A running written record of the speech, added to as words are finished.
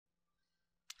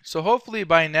So hopefully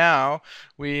by now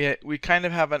we kind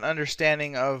of have an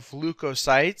understanding of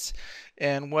leukocytes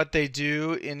and what they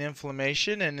do in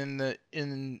inflammation and in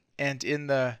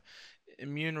the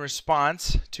immune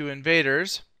response to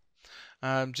invaders.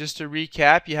 Just to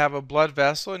recap, you have a blood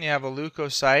vessel and you have a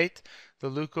leukocyte. The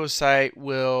leukocyte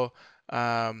will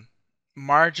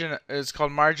it's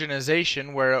called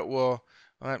marginization, where it will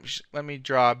let me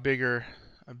draw a bigger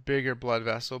blood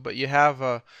vessel, but you have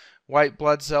a white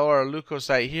blood cell or a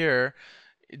leukocyte here.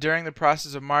 During the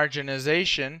process of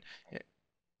marginization,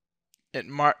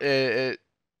 it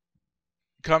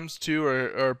comes to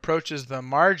or approaches the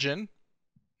margin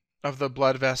of the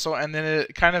blood vessel, and then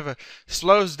it kind of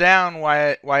slows down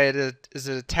while it is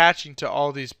attaching to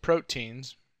all these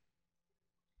proteins,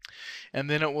 and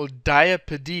then it will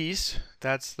diapedese.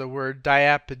 That's the word,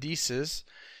 diapedesis.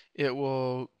 It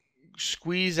will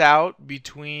squeeze out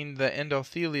between the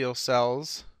endothelial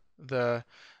cells.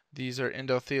 These are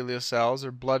endothelial cells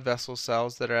or blood vessel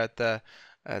cells that are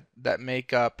that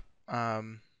make up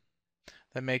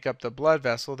the blood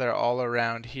vessel. They're all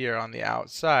around here on the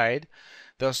outside.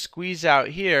 They'll squeeze out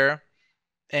here,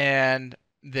 and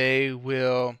they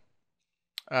will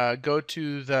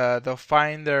they'll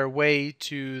find their way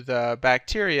to the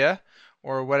bacteria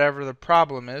or whatever the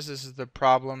problem is. This is the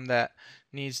problem that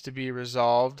needs to be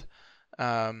resolved.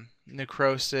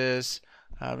 Necrosis,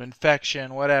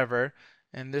 infection, whatever.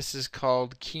 And this is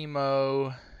called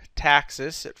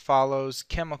chemotaxis. It follows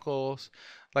chemicals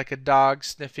like a dog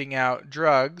sniffing out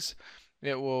drugs.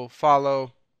 It will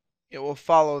follow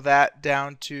that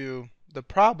down to the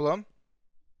problem.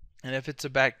 And if it's a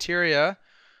bacteria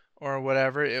or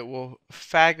whatever, it will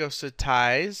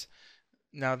phagocytize.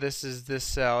 Now this is this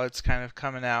cell. It's kind of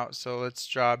coming out, so let's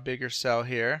draw a bigger cell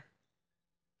here.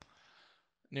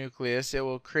 Nucleus. It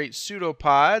will create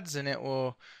pseudopods, and it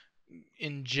will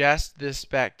ingest this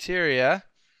bacteria,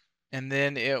 and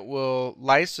then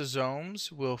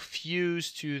lysosomes will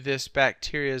fuse to this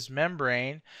bacteria's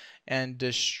membrane and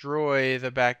destroy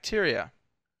the bacteria.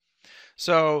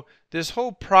 So this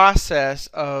whole process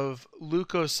of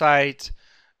leukocyte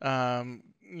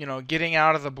getting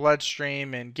out of the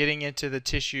bloodstream and getting into the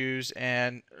tissues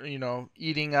and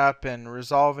eating up and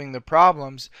resolving the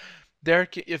problems,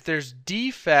 if there's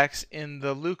defects in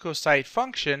the leukocyte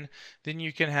function, then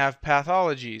you can have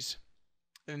pathologies.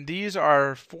 And these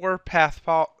are four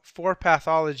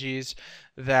pathologies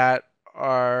that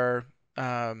are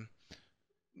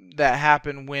that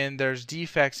happen when there's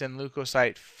defects in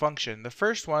leukocyte function. The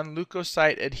first one,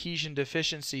 leukocyte adhesion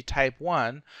deficiency type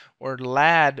 1, or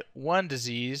LAD1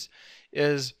 disease,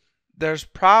 is there's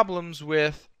problems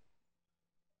with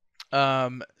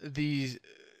there's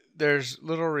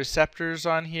little receptors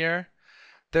on here.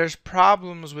 There's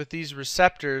problems with these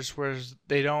receptors where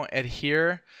they don't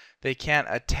adhere. They can't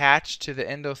attach to the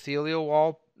endothelial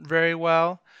wall very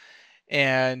well.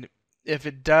 And if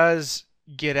it does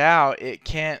get out, it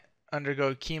can't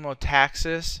undergo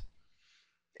chemotaxis,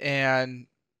 and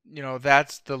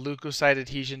that's the leukocyte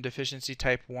adhesion deficiency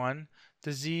type 1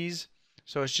 disease.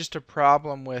 So it's just a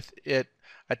problem with it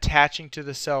attaching to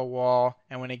the cell wall,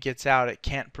 and when it gets out, it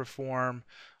can't perform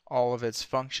all of its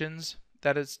functions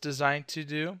that it's designed to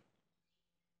do.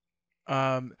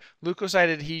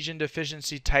 Leukocyte adhesion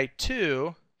deficiency type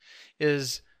 2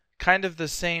 is kind of the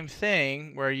same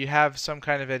thing, where you have some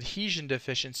kind of adhesion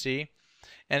deficiency.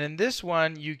 And in this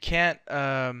one, you can't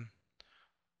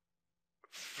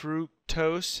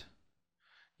fructose.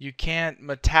 You can't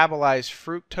metabolize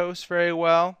fructose very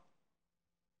well.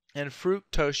 And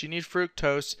fructose, you need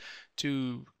fructose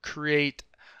to create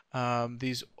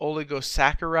these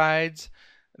oligosaccharides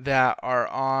that are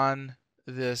on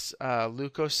this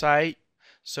leukocyte.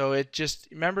 So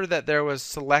remember that there was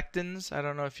selectins. I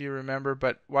don't know if you remember,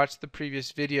 but watch the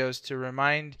previous videos to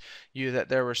remind you that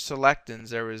there were selectins.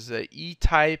 There was a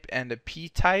E-type and a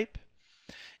P-type.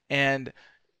 And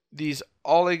these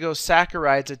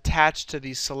oligosaccharides attach to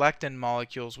these selectin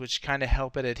molecules, which kind of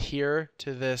help it adhere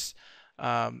to this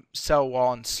cell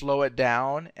wall and slow it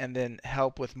down, and then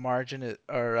help with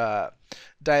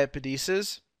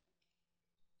diapedesis.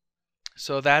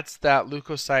 So that's that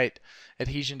leukocyte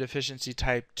adhesion deficiency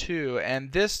type 2,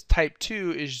 and this type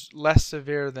 2 is less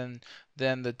severe than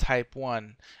the type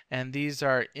 1, and these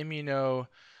are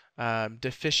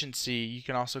immunodeficiency. You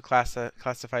can also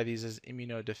classify these as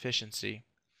immunodeficiency.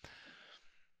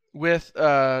 With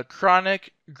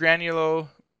chronic granulomatous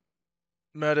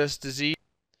disease,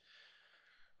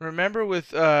 remember with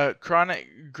chronic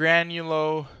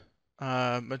granulomatous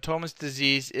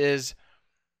disease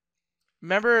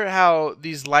remember how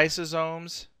these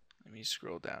lysosomes, let me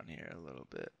scroll down here a little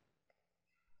bit.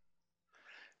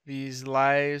 these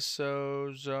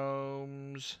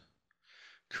lysosomes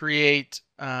create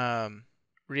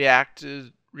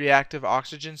reactive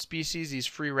oxygen species, these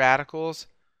free radicals.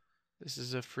 This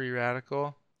is a free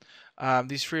radical.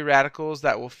 These free radicals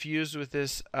that will fuse with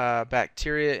this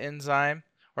bacteria enzyme,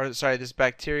 or sorry, this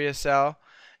bacteria cell,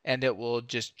 and it will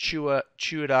just chew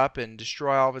it up and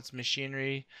destroy all of its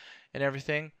machinery and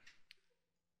everything.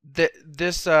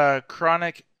 This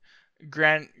chronic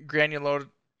granulomatous,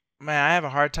 man, I have a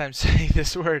hard time saying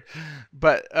this word,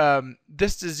 but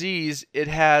this disease, it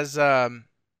has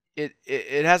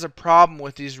it has a problem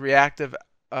with these reactive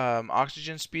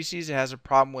oxygen species. It has a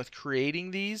problem with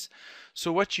creating these.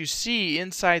 So what you see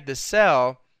inside the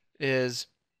cell is,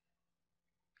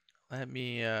 let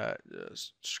me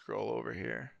just scroll over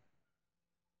here.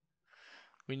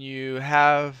 When you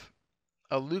have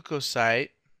a leukocyte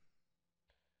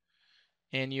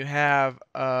and you have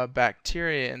a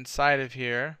bacteria inside of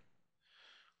here,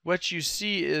 what you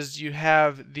see is you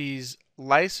have these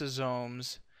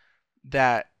lysosomes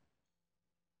that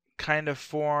kind of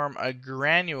form a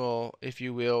granule, if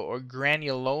you will, or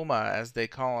granuloma as they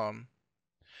call them,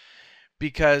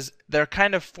 because they're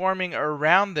kind of forming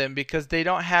around them because they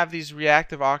don't have these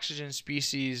reactive oxygen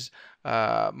species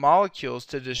molecules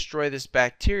to destroy this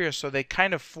bacteria, so they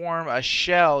kind of form a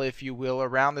shell, if you will,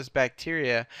 around this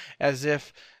bacteria, as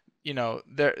if, you know,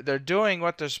 they're doing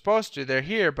what they're supposed to. They're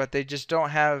here, but they just don't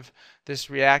have this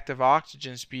reactive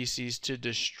oxygen species to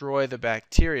destroy the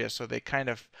bacteria, so they kind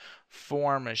of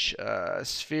form a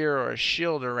sphere or a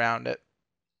shield around it.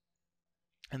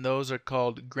 And those are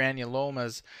called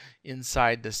granulomas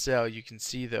inside the cell. You can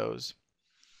see those.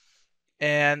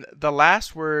 And the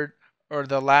last word, or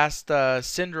the last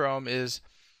syndrome, is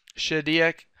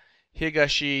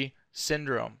Chédiak-Higashi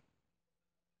syndrome.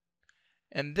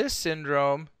 And this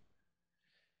syndrome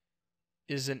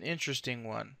is an interesting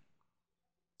one.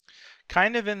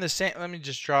 Kind of in the same, let me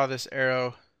just draw this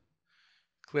arrow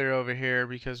clear over here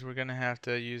because we're going to have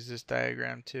to use this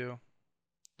diagram too.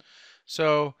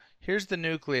 So here's the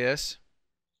nucleus,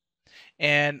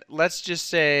 and let's just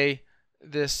say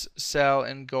this cell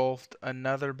engulfed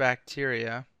another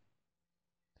bacteria,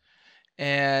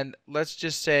 and let's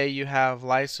just say you have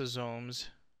lysosomes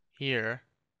here.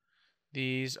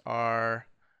 These are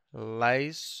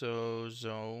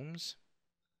lysosomes.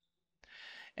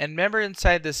 And remember,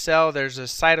 inside the cell there's a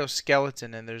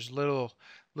cytoskeleton, and there's little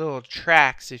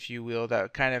tracks, if you will,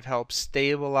 that kind of help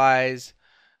stabilize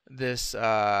this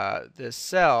this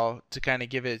cell to kind of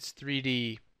give it its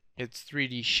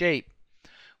 3D shape.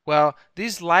 Well,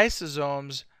 these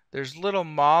lysosomes, there's little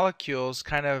molecules,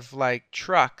 kind of like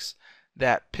trucks,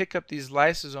 that pick up these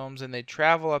lysosomes and they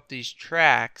travel up these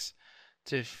tracks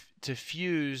to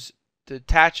fuse, to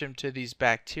attach them to these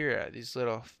bacteria, these,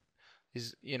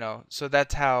 you know, so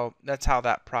that's how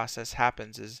that process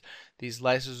happens, is these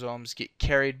lysosomes get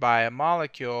carried by a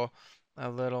molecule, a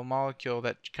little molecule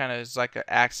that kind of is like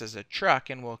acts as a truck,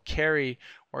 and will carry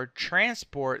or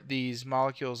transport these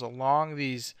molecules along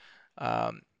these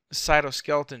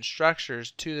cytoskeleton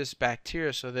structures to this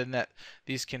bacteria, so then that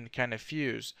these can kind of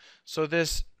fuse. So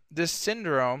this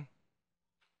syndrome,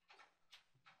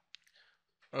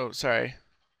 oh sorry,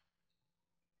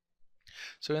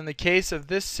 so in the case of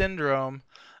this syndrome,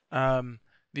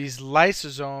 these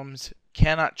lysosomes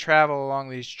cannot travel along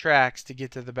these tracks to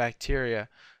get to the bacteria,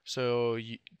 so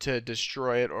to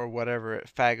destroy it or whatever, it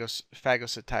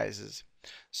phagocytizes.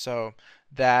 So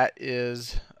that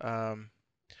is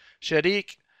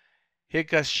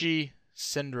Chédiak-Higashi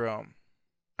syndrome.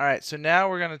 Alright, so now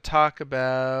we're going to talk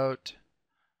about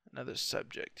another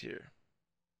subject here.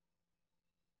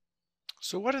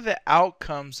 So what are the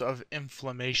outcomes of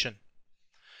inflammation?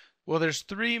 Well, there's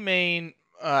three main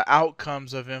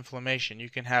outcomes of inflammation. You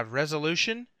can have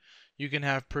resolution, you can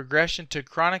have progression to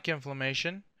chronic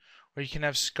inflammation, or you can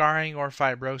have scarring or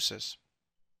fibrosis.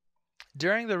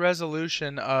 During the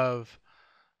resolution of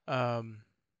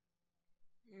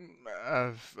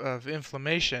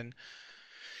inflammation,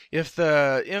 if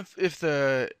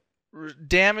the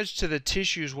damage to the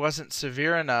tissues wasn't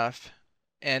severe enough,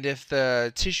 and if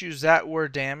the tissues that were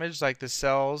damaged, like the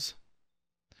cells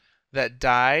that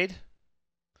died,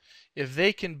 if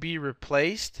they can be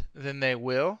replaced, then they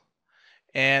will,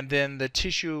 and then the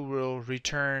tissue will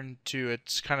return to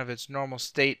its normal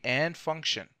state and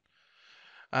function.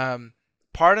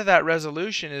 Part of that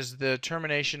resolution is the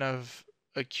termination of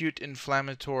acute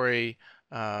inflammatory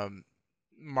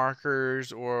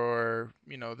markers, or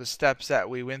the steps that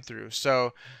we went through.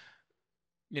 So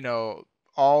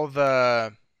all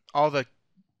the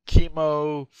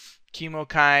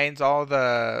chemokines, all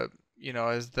the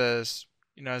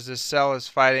as this cell is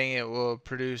fighting, it will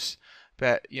produce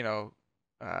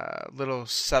little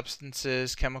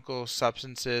substances, chemical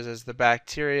substances, as the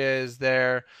bacteria is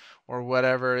there or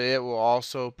whatever, it will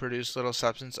also produce little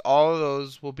substance. All of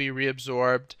those will be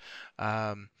reabsorbed.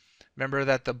 Remember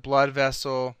that the blood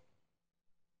vessel,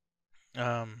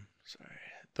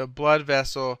 the blood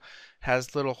vessel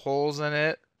has little holes in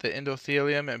it, the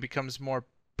endothelium, and becomes more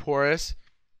porous,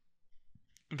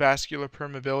 vascular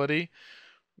permeability.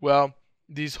 Well,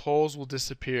 these holes will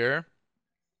disappear.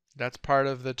 That's part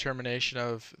of the termination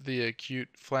of the acute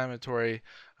inflammatory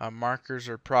markers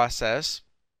or process.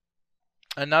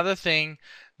 Another thing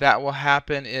that will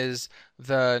happen is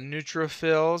the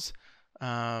neutrophils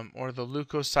or the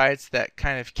leukocytes that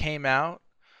kind of came out,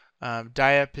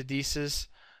 diapedesis,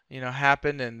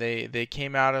 happened, and they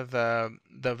came out of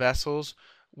the vessels.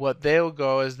 What they'll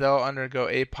go is they'll undergo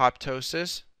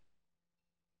apoptosis,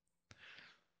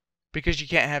 because you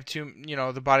can't have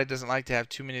the body doesn't like to have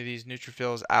too many of these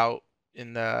neutrophils out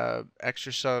in the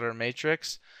extracellular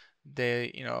matrix.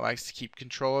 They, likes to keep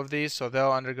control of these, so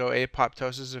they'll undergo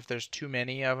apoptosis if there's too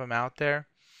many of them out there.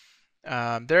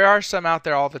 There are some out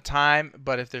there all the time,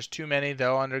 but if there's too many,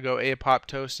 they'll undergo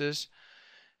apoptosis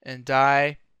and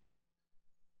die.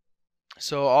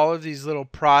 So all of these little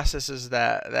processes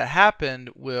that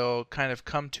happened will kind of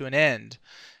come to an end.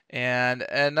 And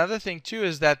another thing too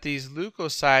is that these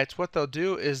leukocytes, what they'll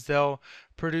do is they'll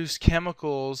produce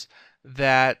chemicals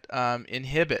that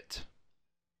inhibit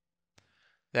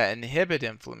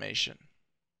inflammation.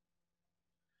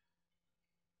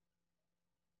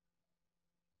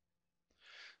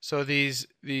 So these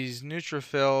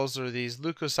neutrophils or these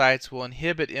leukocytes will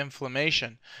inhibit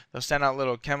inflammation. They'll send out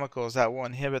little chemicals that will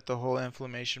inhibit the whole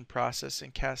inflammation process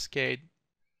and cascade.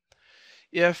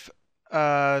 If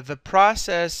the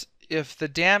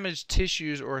damaged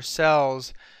tissues or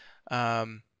cells,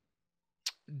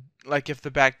 like if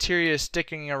the bacteria is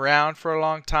sticking around for a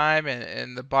long time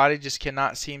and the body just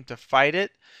cannot seem to fight it,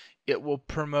 it will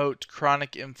promote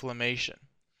chronic inflammation.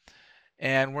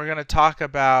 And we're going to talk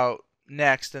about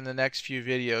next in the next few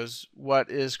videos what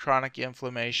is chronic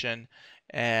inflammation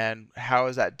and how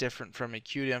is that different from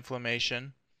acute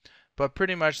inflammation. But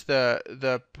pretty much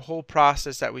the whole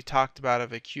process that we talked about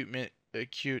of acute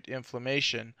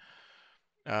inflammation,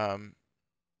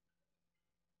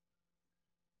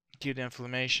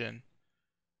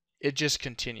 it just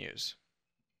continues.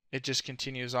 It just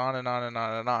continues on and on and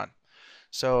on and on.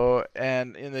 So,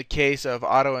 and in the case of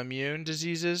autoimmune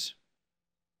diseases,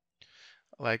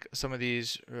 like some of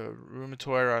these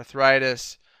rheumatoid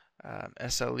arthritis,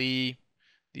 SLE,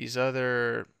 these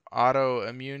other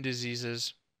autoimmune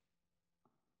diseases,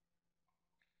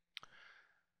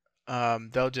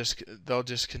 they'll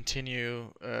just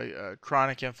continue.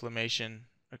 Chronic inflammation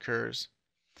occurs.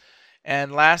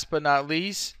 And last but not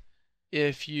least,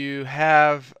 if you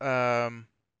have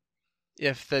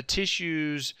if the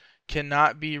tissues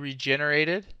cannot be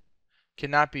regenerated,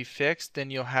 cannot be fixed,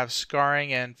 then you'll have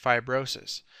scarring and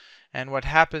fibrosis. And what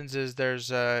happens is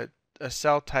there's a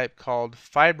cell type called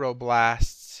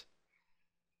fibroblasts,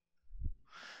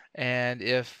 and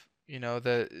if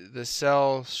the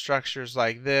cell structures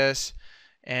like this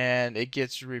and it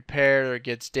gets repaired or it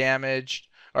gets damaged,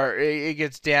 or it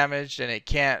gets damaged and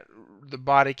the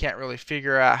body can't really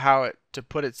figure out how to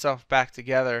put itself back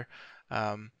together,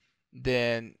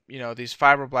 then these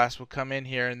fibroblasts will come in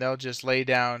here and they'll just lay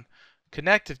down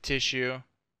connective tissue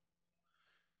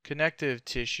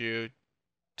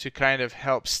to kind of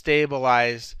help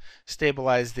stabilize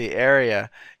the area.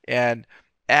 And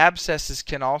abscesses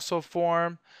can also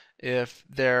form if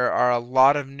there are a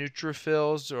lot of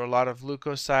neutrophils or a lot of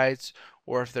leukocytes,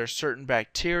 or if there's certain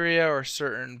bacteria or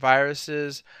certain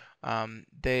viruses.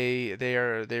 They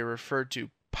refer to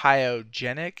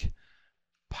pyogenic,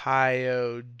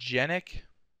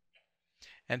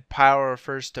 and pyo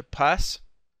refers to pus.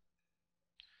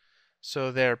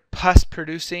 So they're pus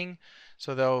producing,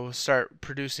 so they'll start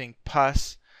producing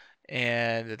pus,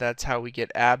 and that's how we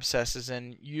get abscesses.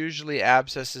 And usually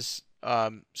abscesses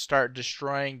start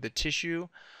destroying the tissue,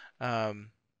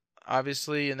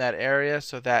 obviously in that area,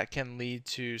 so that can lead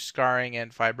to scarring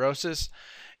and fibrosis.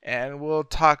 And we'll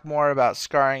talk more about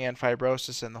scarring and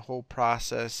fibrosis and the whole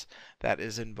process that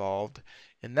is involved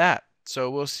in that.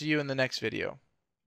 So we'll see you in the next video.